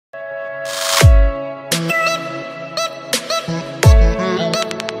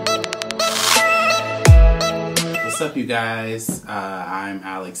What's up, you guys? I'm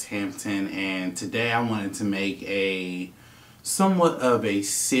Alex Hampton, and today I wanted to make a somewhat of a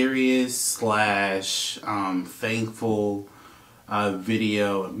serious slash thankful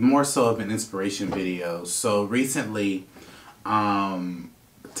video, more so of an inspiration video. So recently,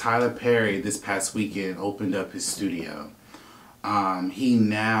 Tyler Perry this past weekend opened up his studio. He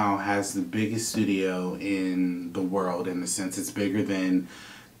now has the biggest studio in the world, in the sense it's bigger than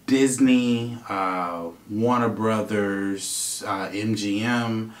Disney, Warner Brothers,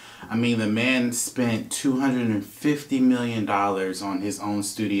 MGM. I mean, the man spent $250 million on his own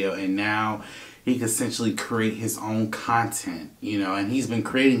studio, and now he can essentially create his own content, and he's been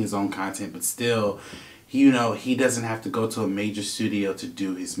creating his own content, but still, he doesn't have to go to a major studio to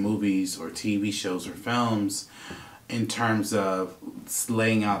do his movies or TV shows or films in terms of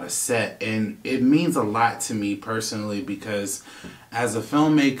laying out a set. And it means a lot to me personally, because as a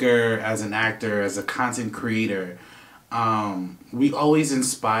filmmaker, as an actor, as a content creator, we always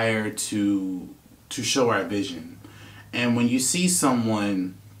inspire to show our vision. And when you see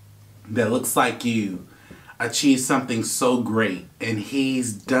someone that looks like you achieve something so great, and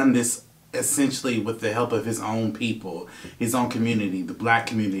he's done this essentially with the help of his own people, his own community, the black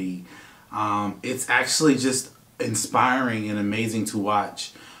community, it's actually just inspiring and amazing to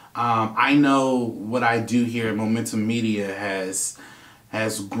watch. I know what I do here at Momentum Media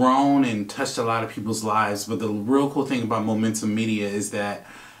has grown and touched a lot of people's lives, but the real cool thing about Momentum Media is that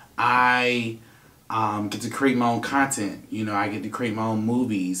I get to create my own content. I get to create my own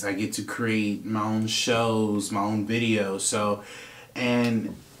movies. I get to create my own shows, my own videos.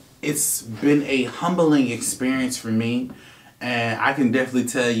 And it's been a humbling experience for me. And I can definitely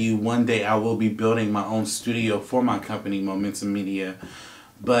tell you one day I will be building my own studio for my company, Momentum Media.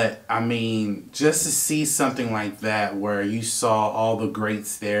 But, I mean, just to see something like that where you saw all the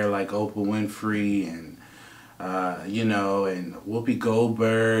greats there, like Oprah Winfrey and, and Whoopi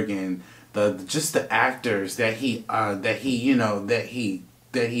Goldberg, and just the actors that he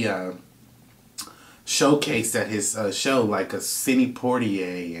showcased at his show, like a Sidney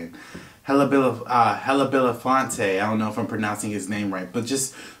Poitier and Hella Belafonte. I don't know if I'm pronouncing his name right, but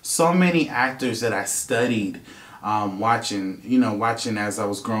just so many actors that I studied watching as I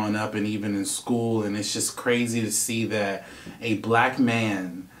was growing up and even in school. And it's just crazy to see that a black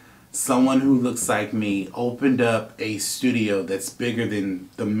man, someone who looks like me, opened up a studio that's bigger than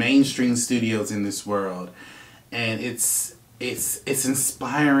the mainstream studios in this world. And it's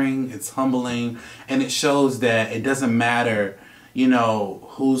inspiring, it's humbling, and it shows that it doesn't matter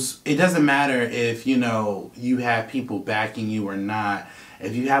it doesn't matter if you have people backing you or not.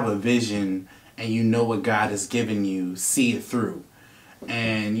 If you have a vision and you know what God has given you, see it through.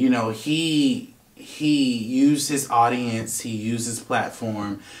 And he used his audience, he used his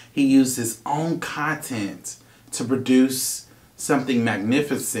platform, he used his own content to produce something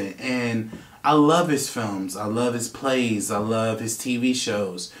magnificent. And I love his films, I love his plays, I love his TV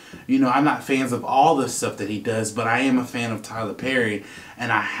shows. I'm not fans of all the stuff that he does, but I am a fan of Tyler Perry.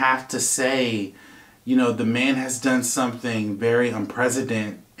 And I have to say, the man has done something very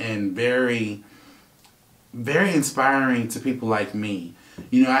unprecedented and very, very inspiring to people like me.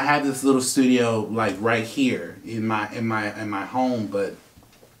 I have this little studio like right here in my home, but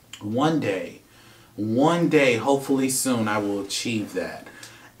one day, hopefully soon, I will achieve that.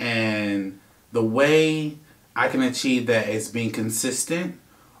 And the way I can achieve that is being consistent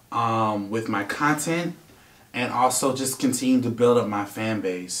with my content, and also just continue to build up my fan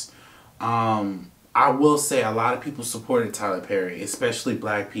base. I will say a lot of people supported Tyler Perry, especially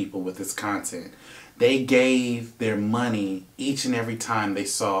black people, with his content. They gave their money each and every time they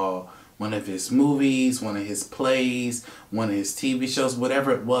saw one of his movies, one of his plays, one of his TV shows,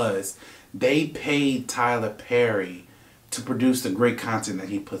 whatever it was. They paid Tyler Perry to produce the great content that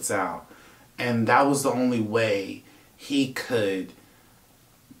he puts out. And that was the only way he could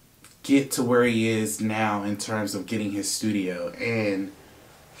get to where he is now in terms of getting his studio. And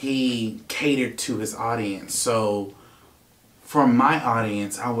he catered to his audience. So for my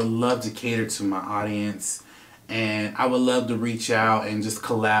audience, I would love to cater to my audience. And I would love to reach out and just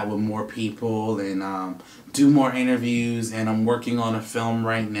collab with more people and do more interviews. And I'm working on a film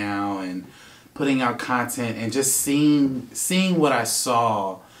right now and putting out content, and just seeing what I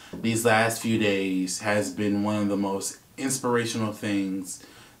saw these last few days has been one of the most inspirational things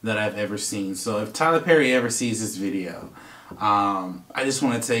that I've ever seen. So if Tyler Perry ever sees this video, I just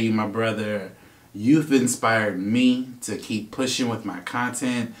want to tell you, my brother, you've inspired me to keep pushing with my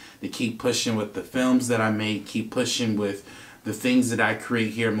content, to keep pushing with the films that I make, keep pushing with the things that I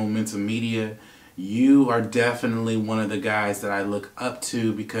create here at Momentum Media. You are definitely one of the guys that I look up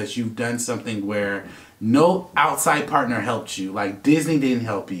to, because you've done something where no outside partner helped you. Like Disney didn't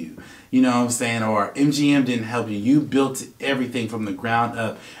help you. You know what I'm saying? Or MGM didn't help you. You built everything from the ground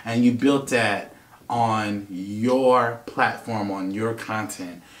up, and you built that on your platform, on your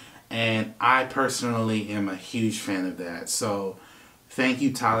content. And I personally am a huge fan of that. So thank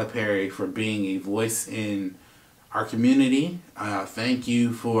you, Tyler Perry, for being a voice in our community. Thank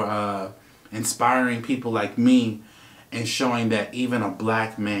you for inspiring people like me and showing that even a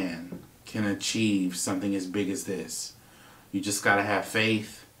black man can achieve something as big as this. You just gotta have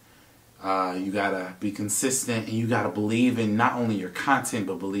faith. You gotta be consistent, and you gotta believe in not only your content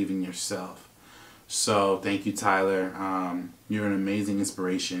but believe in yourself. So thank you, Tyler. You're an amazing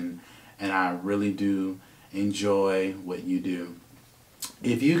inspiration, and I really do enjoy what you do.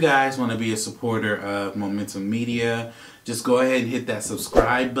 If you guys want to be a supporter of Momentum Media, just go ahead and hit that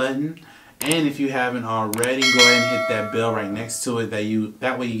subscribe button. And if you haven't already, go ahead and hit that bell right next to it.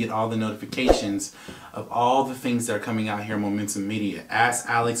 That way you get all the notifications of all the things that are coming out here on Momentum Media. Ask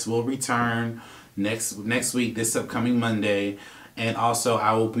Alex will return next week, this upcoming Monday. And also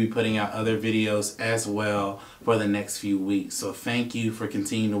I will be putting out other videos as well for the next few weeks. So thank you for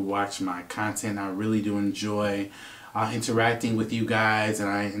continuing to watch my content. I really do enjoy interacting with you guys, and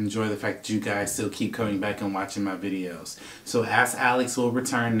I enjoy the fact that you guys still keep coming back and watching my videos. So Ask Alex will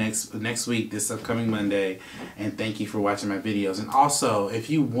return next week, this upcoming Monday, and thank you for watching my videos. And also, if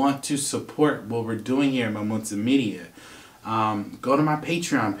you want to support what we're doing here at Momentum Media, go to my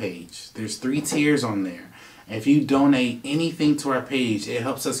Patreon page. There's 3 tiers on there. If you donate anything to our page, it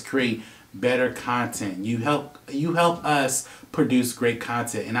helps us create better content. You help us produce great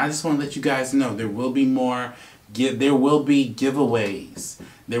content, and I just want to let you guys know there will be more. There will be giveaways.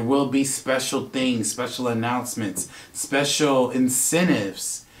 There will be special things, special announcements, special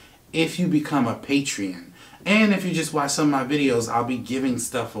incentives if you become a Patreon. And if you just watch some of my videos, I'll be giving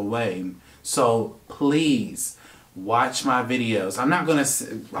stuff away. So please watch my videos. I'm not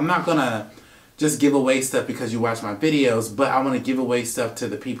gonna just give away stuff because you watch my videos, but I want to give away stuff to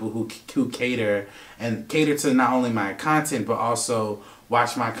the people who cater to not only my content but also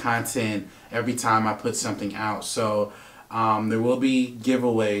watch my content every time I put something out. So there will be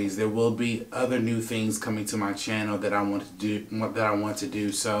giveaways. There will be other new things coming to my channel that I want to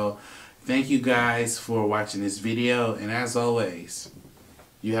do. So thank you guys for watching this video, and as always,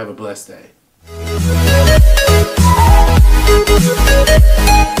 you have a blessed day.